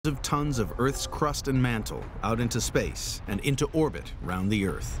of tons of Earth's crust and mantle out into space and into orbit round the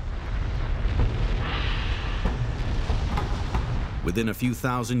Earth. Within a few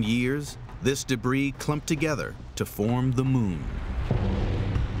thousand years, this debris clumped together to form the Moon.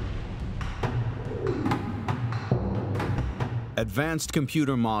 Advanced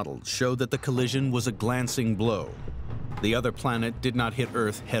computer models show that the collision was a glancing blow. The other planet did not hit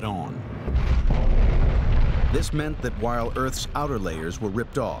Earth head-on. This meant that while Earth's outer layers were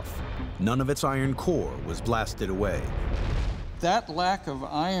ripped off, none of its iron core was blasted away. That lack of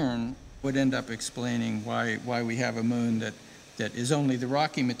iron would end up explaining why we have a moon that is only the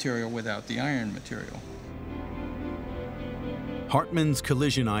rocky material without the iron material. Hartmann's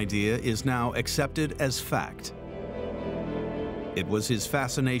collision idea is now accepted as fact. It was his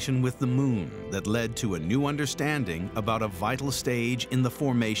fascination with the Moon that led to a new understanding about a vital stage in the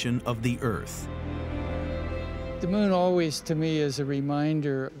formation of the Earth. The Moon always, to me, is a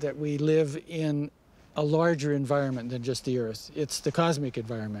reminder that we live in a larger environment than just the Earth. It's the cosmic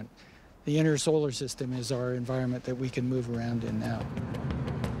environment. The inner solar system is our environment that we can move around in now.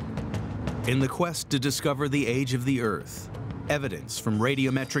 In the quest to discover the age of the Earth, evidence from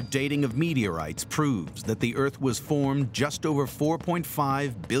radiometric dating of meteorites proves that the Earth was formed just over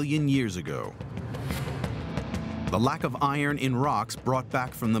 4.5 billion years ago. The lack of iron in rocks brought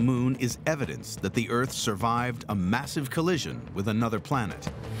back from the Moon is evidence that the Earth survived a massive collision with another planet.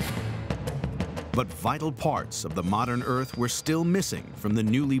 But vital parts of the modern Earth were still missing from the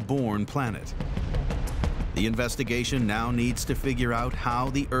newly born planet. The investigation now needs to figure out how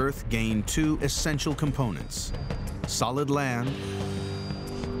the Earth gained two essential components: solid land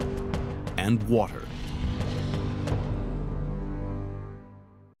and water.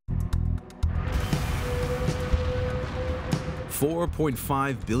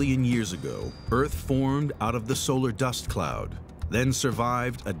 4.5 billion years ago, Earth formed out of the solar dust cloud, then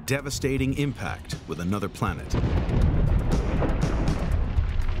survived a devastating impact with another planet.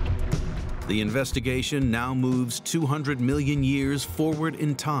 The investigation now moves 200 million years forward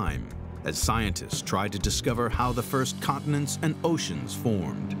in time as scientists try to discover how the first continents and oceans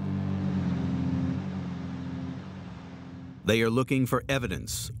formed. They are looking for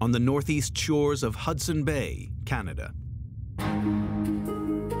evidence on the northeast shores of Hudson Bay, Canada.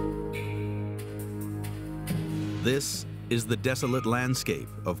 This is the desolate landscape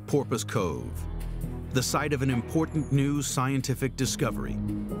of Porpoise Cove, the site of an important new scientific discovery.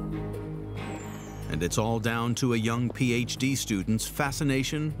 And it's all down to a young PhD student's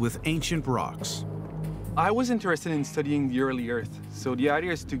fascination with ancient rocks. I was interested in studying the early Earth, so the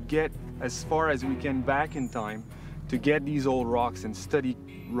idea is to get as far as we can back in time to get these old rocks and study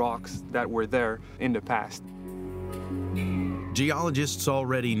rocks that were there in the past. Geologists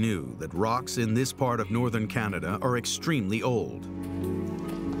already knew that rocks in this part of northern Canada are extremely old.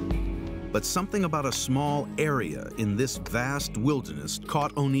 But something about a small area in this vast wilderness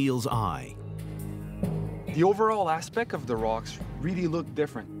caught O'Neill's eye. The overall aspect of the rocks really looked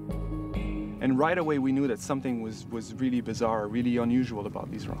different. And right away we knew that something was really bizarre, really unusual about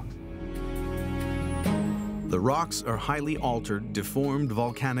these rocks. The rocks are highly altered, deformed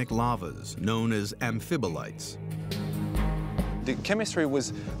volcanic lavas known as amphibolites. The chemistry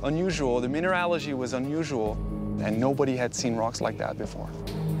was unusual, the mineralogy was unusual, and nobody had seen rocks like that before.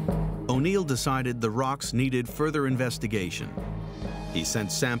 O'Neill decided the rocks needed further investigation. He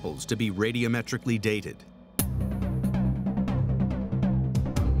sent samples to be radiometrically dated.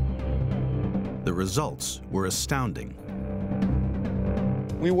 The results were astounding.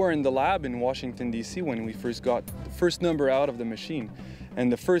 We were in the lab in Washington, D.C. when we first got the first number out of the machine.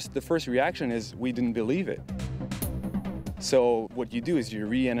 And the first reaction is we didn't believe it. So what you do is you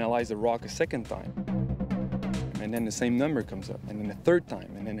reanalyze the rock a second time. And then the same number comes up, and then a third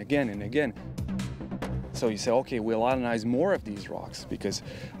time, and then again and again. So you say, okay, we'll analyze more of these rocks because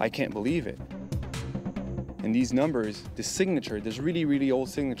I can't believe it. And these numbers, the signature, this really, really old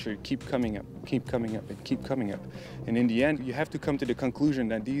signature keep coming up, keep coming up, and keep coming up. And in the end, you have to come to the conclusion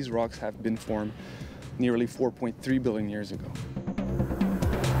that these rocks have been formed nearly 4.3 billion years ago.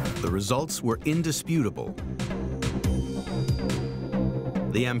 The results were indisputable.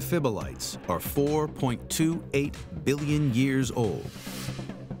 The amphibolites are 4.28 billion years old,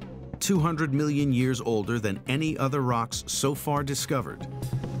 200 million years older than any other rocks so far discovered.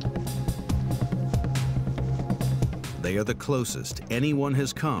 They are the closest anyone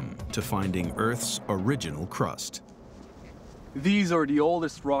has come to finding Earth's original crust. These are the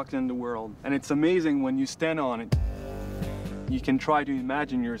oldest rocks in the world, and it's amazing when you stand on it. You can try to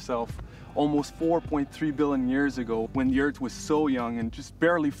imagine yourself almost 4.3 billion years ago when the Earth was so young and just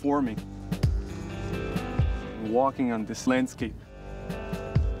barely forming. Walking on this landscape.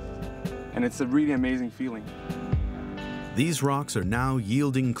 And it's a really amazing feeling. These rocks are now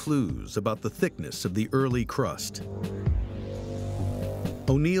yielding clues about the thickness of the early crust.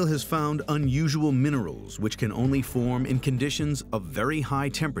 O'Neill has found unusual minerals which can only form in conditions of very high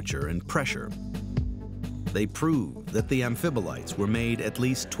temperature and pressure. They prove that the amphibolites were made at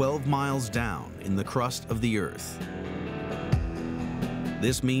least 12 miles down in the crust of the Earth.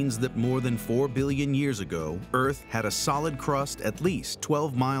 This means that more than 4 billion years ago, Earth had a solid crust at least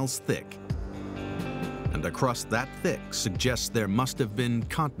 12 miles thick. And a crust that thick suggests there must have been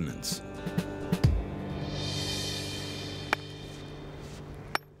continents.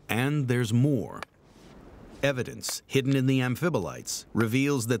 And there's more. Evidence hidden in the amphibolites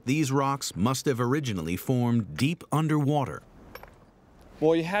reveals that these rocks must have originally formed deep underwater.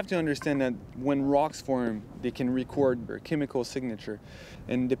 Well, you have to understand that when rocks form, they can record their chemical signature.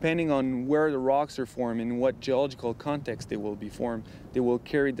 And depending on where the rocks are formed and what geological context they will be formed, they will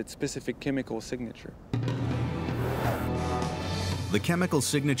carry that specific chemical signature. The chemical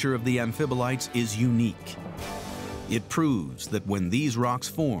signature of the amphibolites is unique. It proves that when these rocks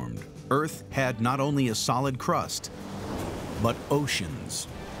formed, Earth had not only a solid crust, but oceans.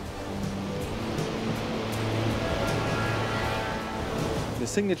 The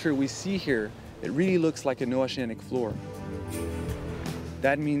signature we see here, it really looks like an oceanic floor.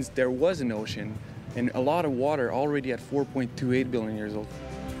 That means there was an ocean and a lot of water already at 4.28 billion years old.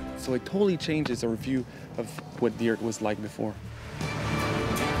 So it totally changes our view of what the Earth was like before.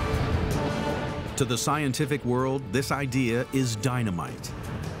 To the scientific world, this idea is dynamite.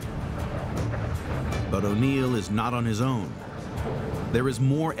 But O'Neill is not on his own. There is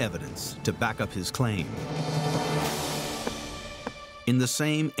more evidence to back up his claim. In the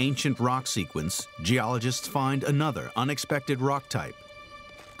same ancient rock sequence, geologists find another unexpected rock type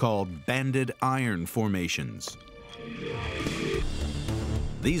called banded iron formations.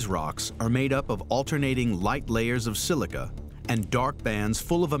 These rocks are made up of alternating light layers of silica and dark bands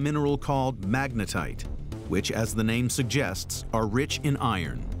full of a mineral called magnetite, which, as the name suggests, are rich in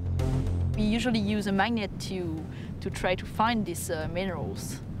iron. We usually use a magnet to try to find these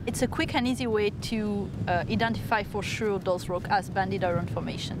minerals. It's a quick and easy way to identify for sure those rocks as banded iron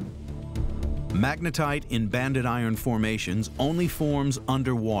formation. Magnetite in banded iron formations only forms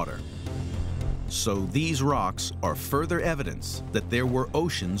underwater. So these rocks are further evidence that there were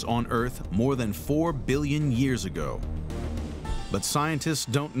oceans on Earth more than 4 billion years ago. But scientists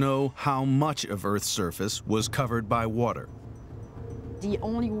don't know how much of Earth's surface was covered by water. The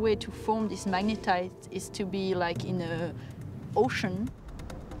only way to form this magnetite is to be like in an ocean.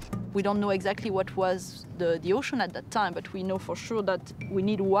 We don't know exactly what was the ocean at that time, but we know for sure that we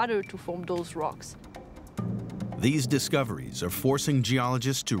need water to form those rocks. These discoveries are forcing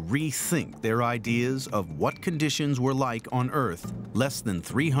geologists to rethink their ideas of what conditions were like on Earth less than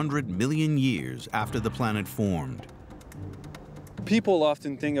 300 million years after the planet formed. People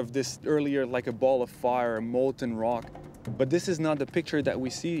often think of this earlier like a ball of fire, a molten rock, but this is not the picture that we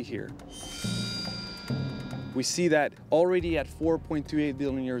see here. We see that already at 4.28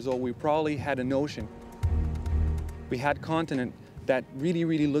 billion years old, we probably had an ocean. We had continent that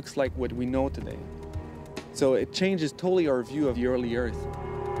really looks like what we know today. So it changes totally our view of the early Earth.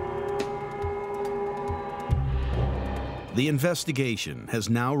 The investigation has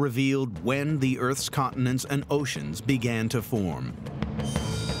now revealed when the Earth's continents and oceans began to form.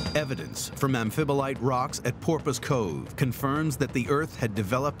 Evidence from amphibolite rocks at Porpoise Cove confirms that the Earth had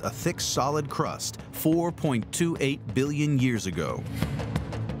developed a thick, solid crust 4.28 billion years ago.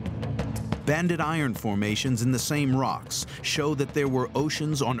 Banded iron formations in the same rocks show that there were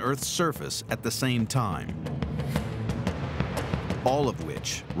oceans on Earth's surface at the same time. All of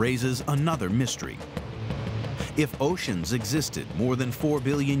which raises another mystery. If oceans existed more than 4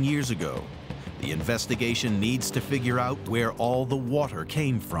 billion years ago, the investigation needs to figure out where all the water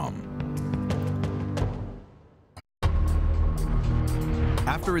came from.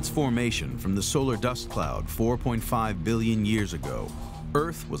 After its formation from the solar dust cloud 4.5 billion years ago,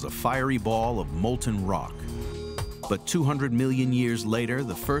 Earth was a fiery ball of molten rock. But 200 million years later,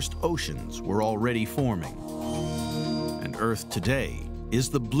 the first oceans were already forming. And Earth today is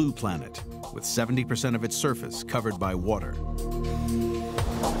the blue planet, with 70% of its surface covered by water.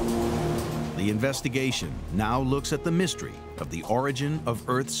 The investigation now looks at the mystery of the origin of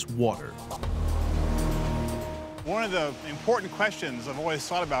Earth's water. One of the important questions I've always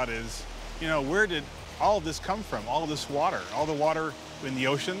thought about is, where did all of this come from? All of this water, all the water in the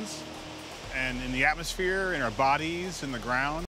oceans and in the atmosphere, in our bodies, in the ground.